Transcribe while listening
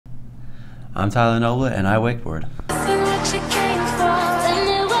I'm Tyler Noblett and I wakeboard.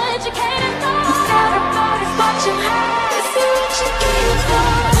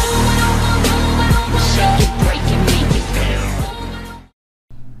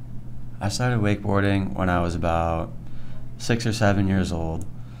 I started wakeboarding when I was about 6 or 7 years old,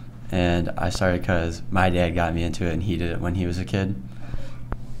 and I started because my dad got me into it and he did it when he was a kid.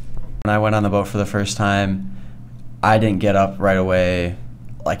 When I went on the boat for the first time, I didn't get up right away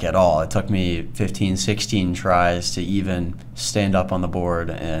like at all. It took me 15, 16 tries to even stand up on the board,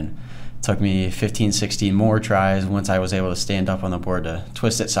 and it took me 15, 16 more tries once I was able to stand up on the board to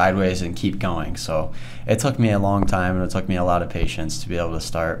twist it sideways and keep going. So it took me a long time and it took me a lot of patience to be able to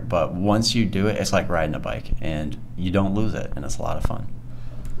start, but once you do it, it's like riding a bike and you don't lose it, and it's a lot of fun.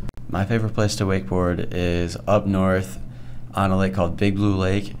 My favorite place to wakeboard is up north on a lake called Big Blue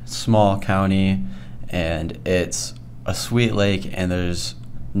Lake, small county, and it's a sweet lake and there's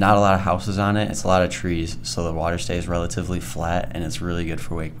not a lot of houses on it. It's a lot of trees, so the water stays relatively flat, and it's really good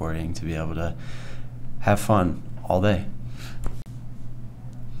for wakeboarding to be able to have fun all day.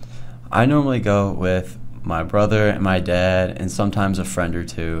 I normally go with my brother and my dad and sometimes a friend or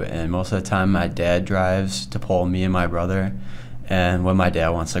two, and most of the time my dad drives to pull me and my brother, and when my dad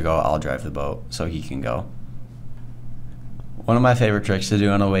wants to go, I'll drive the boat so he can go. One of my favorite tricks to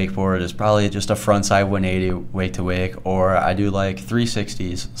do on a wakeboard is probably just a frontside 180 wake to wake, or I do like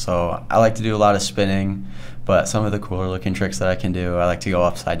 360s. So I like to do a lot of spinning, but some of the cooler looking tricks that I can do, I like to go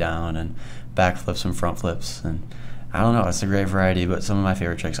upside down and back flips and front flips. And I don't know, it's a great variety, but some of my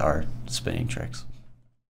favorite tricks are spinning tricks.